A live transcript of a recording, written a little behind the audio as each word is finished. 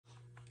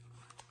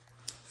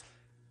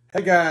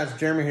Hey guys,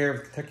 Jeremy here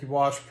with Kentucky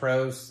Wash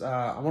Pros.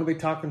 I want to be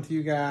talking to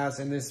you guys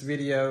in this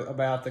video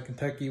about the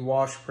Kentucky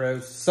Wash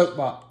Pros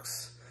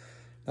soapbox.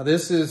 Now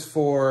this is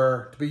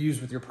to be used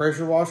with your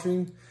pressure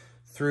washing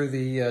through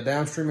the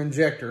downstream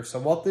injector. So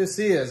what this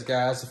is,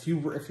 guys, if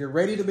you're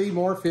ready to be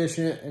more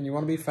efficient and you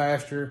want to be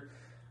faster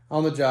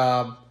on the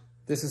job,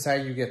 this is how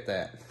you get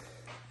that.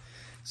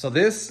 So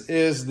this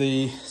is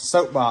the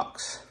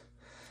soapbox.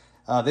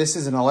 This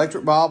is an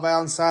electric ball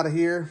valve inside of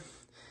here.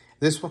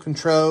 This will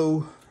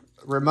control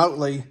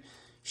remotely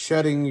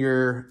shutting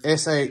your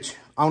SH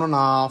on and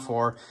off,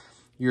 or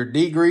your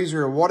degreaser,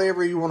 or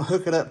whatever you want to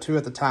hook it up to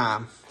at the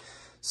time.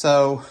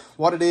 So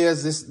what it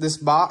is, this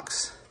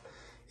box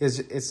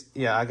is,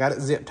 I got it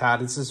zip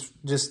tied.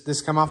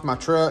 This come off my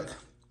truck.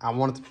 I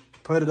wanted to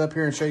put it up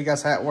here and show you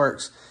guys how it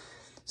works.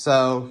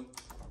 So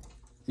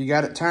you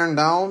got it turned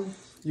on.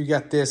 You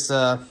got this,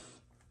 I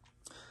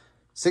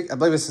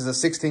believe this is a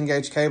 16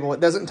 gauge cable.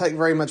 It doesn't take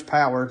very much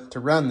power to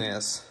run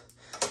this.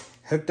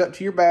 Hooked up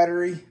to your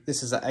battery.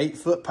 This is an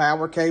 8-foot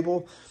power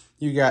cable.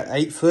 You got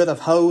 8 foot of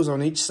hose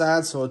on each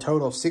side, so a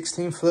total of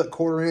 16-foot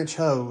 1/4-inch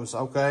hose,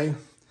 okay?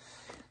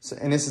 So,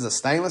 and this is a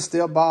stainless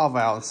steel ball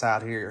valve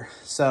inside here.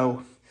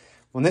 So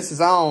when this is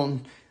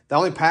on, the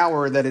only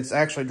power that it's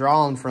actually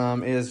drawn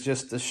from is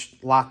just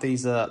to light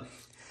these up.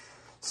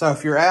 So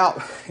if you're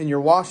out and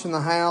you're washing the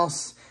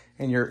house,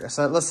 and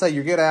so let's say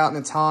you get out and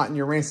it's hot and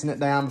you're rinsing it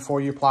down before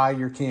you apply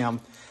your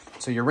chem.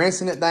 So you're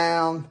rinsing it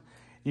down.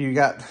 You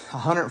got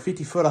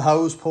 150 foot of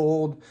hose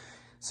pulled.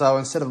 So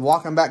instead of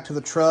walking back to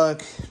the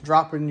truck,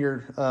 dropping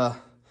your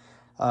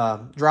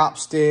drop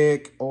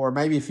stick, or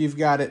maybe if you've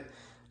got it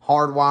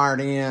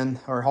hardwired in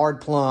or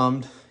hard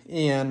plumbed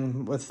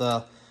in with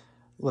a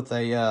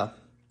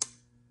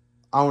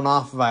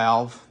on-off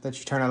valve that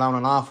you turn it on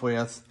and off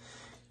with,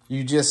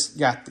 you just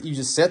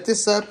set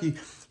this up.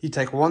 You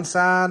take one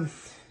side,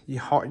 you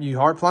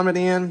hard plumb it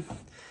in,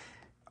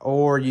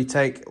 or you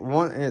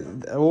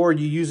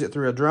use it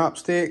through a drop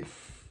stick.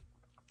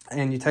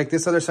 And you take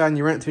this other side and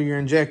you run it through your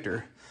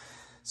injector.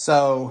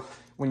 So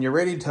when you're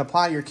ready to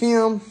apply your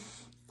chem,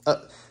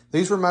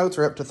 these remotes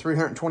are up to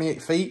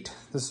 328 feet.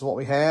 This is what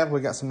we have.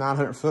 We got some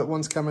 900 foot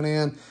ones coming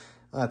in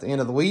at the end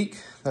of the week.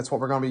 That's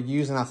what we're going to be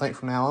using, I think,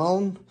 from now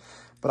on.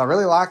 But I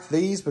really like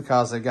these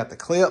because they've got the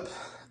clip,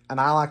 and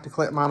I like to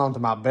clip mine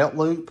onto my belt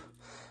loop.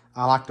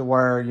 I like to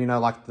wear,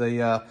 like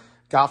the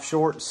golf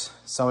shorts.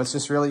 So it's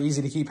just really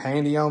easy to keep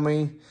handy on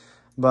me.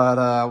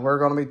 But we're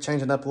going to be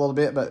changing up a little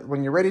bit. But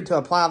when you're ready to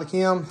apply the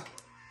chem,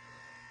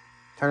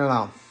 turn it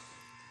on.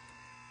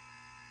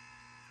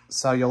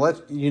 So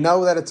you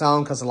know that it's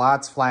on because the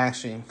light's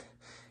flashing.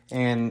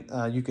 And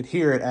you could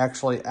hear it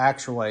actually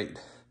actuate.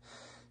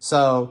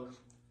 So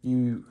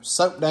you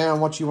soak down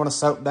what you want to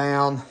soak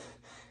down.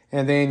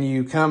 And then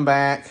you come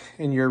back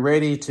and you're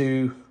ready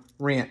to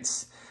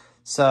rinse.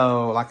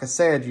 So like I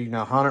said,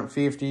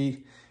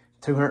 150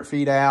 200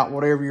 feet out,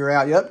 whatever you're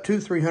out, you're up to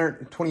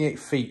 328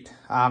 feet.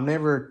 I've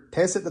never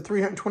tested the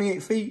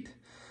 328 feet,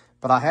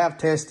 but I have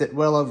tested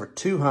well over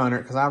 200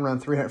 because I run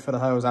 300 foot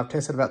of hose. I've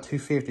tested about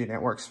 250 and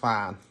it works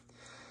fine.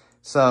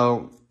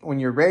 So when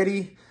you're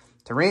ready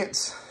to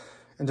rinse,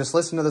 and just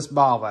listen to this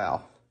ball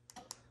valve.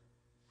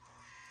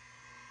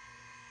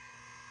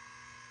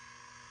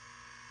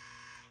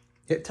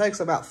 It takes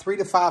about 3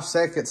 to 5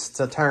 seconds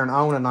to turn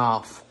on and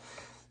off.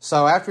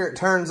 So after it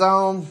turns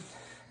on,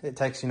 it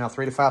takes, 3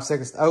 to 5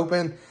 seconds to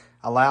open.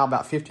 Allow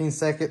about 15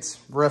 seconds,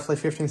 roughly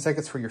 15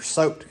 seconds for your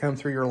soap to come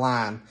through your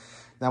line.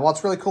 Now,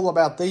 what's really cool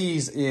about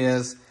these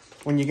is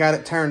when you got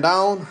it turned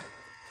on,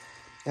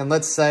 and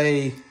let's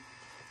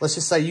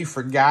just say you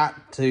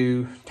forgot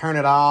to turn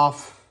it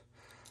off.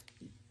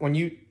 When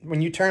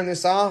you turn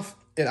this off,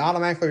 it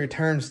automatically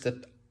returns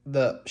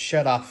the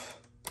shut off.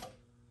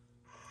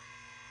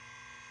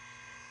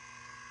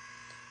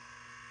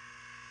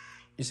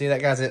 You see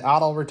that, guys? It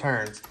auto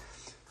returns.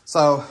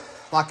 So,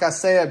 like I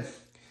said,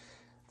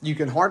 you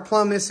can hard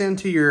plumb this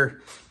into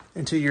your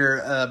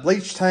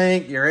bleach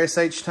tank, your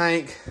SH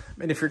tank.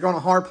 And if you're going to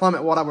hard plumb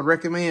it, what I would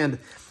recommend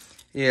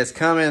is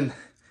coming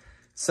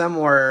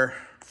somewhere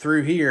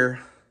through here,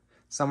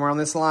 somewhere on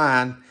this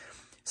line,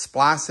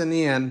 splicing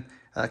in,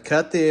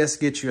 cut this,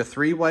 get you a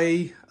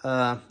three-way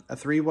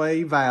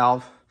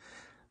valve,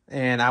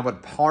 and I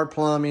would hard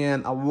plumb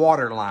in a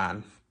water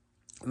line.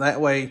 That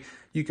way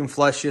you can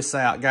flush this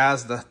out.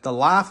 Guys, the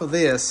life of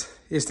this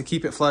is to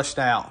keep it flushed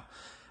out.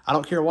 I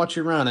don't care what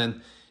you're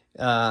running,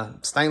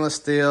 stainless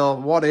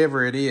steel,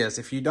 whatever it is.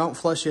 If you don't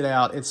flush it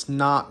out, it's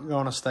not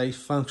going to stay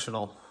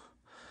functional.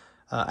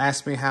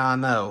 Ask me how I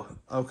know,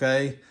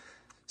 okay?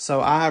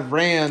 So I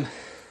ran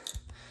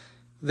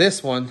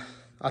this one.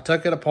 I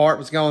took it apart,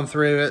 was going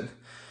through it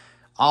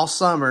all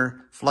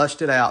summer,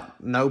 flushed it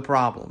out, no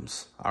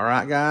problems. All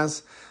right,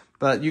 guys?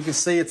 But you can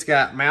see it's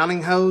got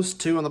mounting hose,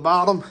 2 on the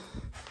bottom,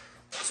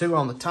 2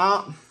 on the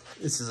top.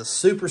 This is a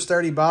super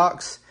sturdy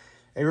box.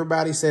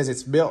 Everybody says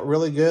it's built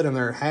really good and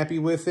they're happy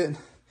with it.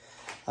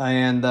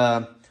 And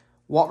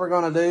what we're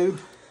going to do,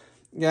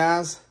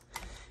 guys,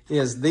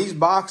 is these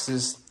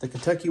boxes, the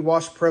Kentucky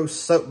Wash Pro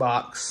soap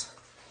box,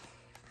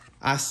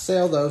 I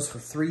sell those for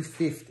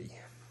 $3.50.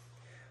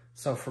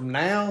 So from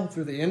now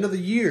through the end of the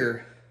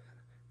year,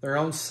 they're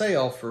on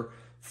sale for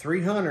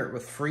 $300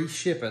 with free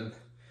shipping.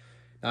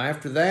 Now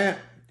after that,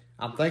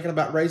 I'm thinking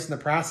about raising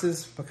the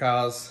prices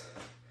because,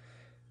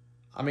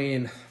 I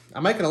mean,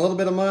 I'm making a little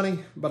bit of money,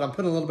 but I'm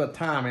putting a little bit of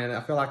time in it.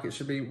 I feel like it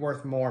should be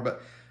worth more,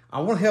 but I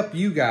want to help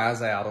you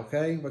guys out,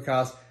 okay?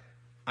 Because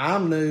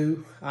I'm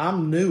new,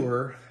 I'm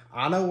newer,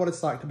 I know what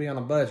it's like to be on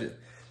a budget.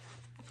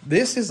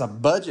 This is a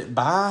budget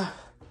buy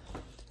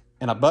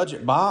and a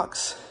budget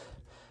box,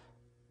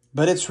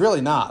 but it's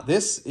really not.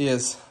 This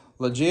is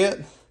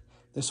legit.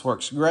 This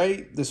works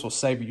great. This will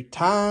save you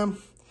time.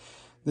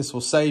 This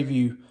will save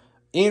you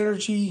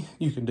energy.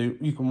 You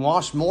can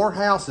wash more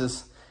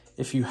houses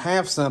if you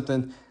have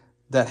something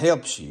that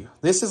helps you.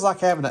 This is like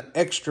having an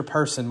extra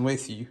person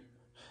with you.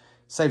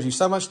 Saves you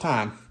so much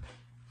time.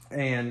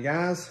 And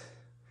guys,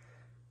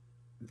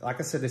 like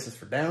I said, this is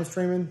for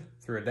downstreaming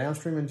through a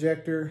downstream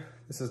injector.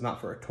 This is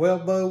not for a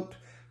 12 volt.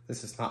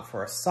 This is not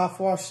for a soft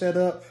wash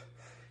setup.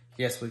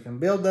 Yes, we can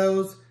build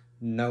those.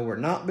 No, we're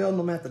not building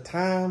them at the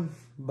time,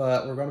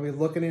 but we're going to be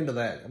looking into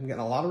that. I'm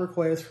getting a lot of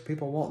requests for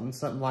people wanting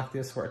something like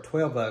this for a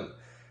 12 volt.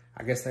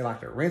 I guess they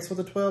like to rinse with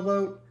a 12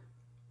 volt.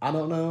 I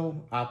don't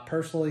know. I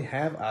personally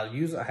have a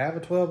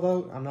 12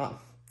 volt. I'm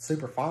not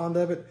super fond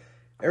of it.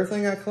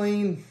 Everything I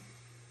clean,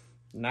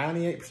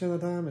 98%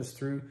 of the time is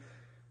through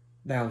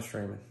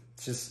downstreaming.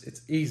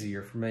 It's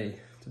easier for me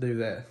to do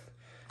that.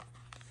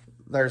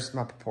 There's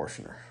my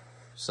proportioner.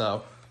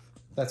 So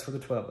that's for the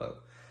 12 volt.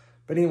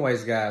 But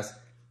anyways, guys,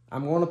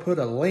 I'm going to put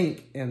a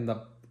link in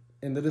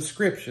the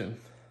description.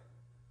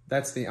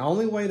 That's the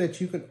only way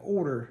that you can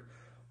order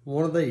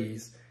one of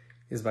these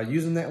is by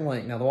using that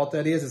link. Now, what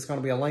that is, it's going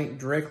to be a link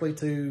directly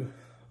to,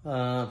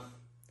 I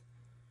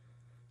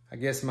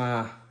guess,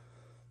 my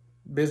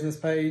business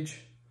page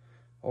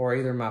or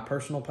either my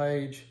personal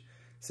page.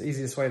 It's the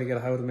easiest way to get a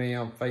hold of me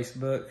on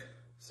Facebook.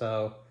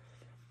 So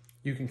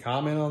you can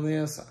comment on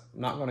this. I'm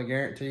not going to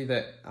guarantee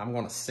that I'm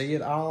going to see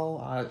it all.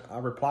 I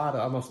reply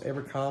to almost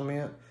every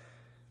comment.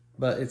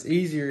 But it's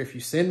easier if you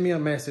send me a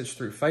message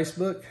through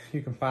Facebook.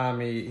 You can find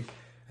me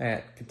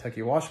at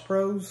Kentucky Wash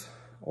Pros,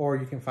 or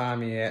you can find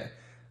me at,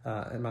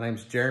 my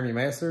name's Jeremy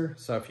Messer.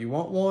 So if you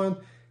want one,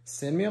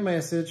 send me a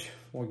message.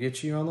 We'll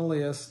get you on the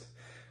list.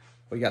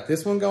 We got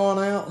this one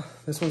going out.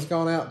 This one's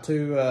going out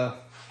to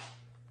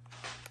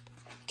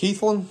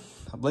Keithland.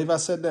 I believe I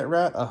said that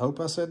right. I hope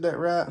I said that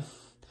right.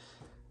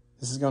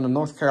 This is going to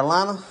North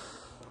Carolina.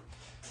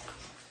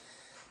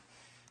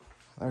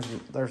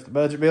 There's the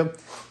budget bill.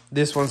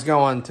 This one's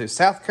going to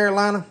South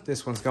Carolina.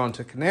 This one's going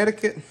to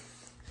Connecticut.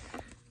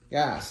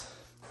 Guys,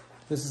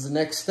 this is the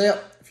next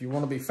step. If you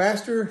want to be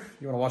faster,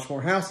 you want to wash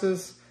more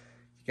houses,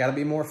 you got to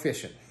be more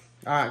efficient.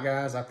 All right,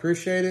 guys, I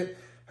appreciate it.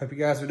 Hope you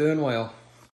guys are doing well.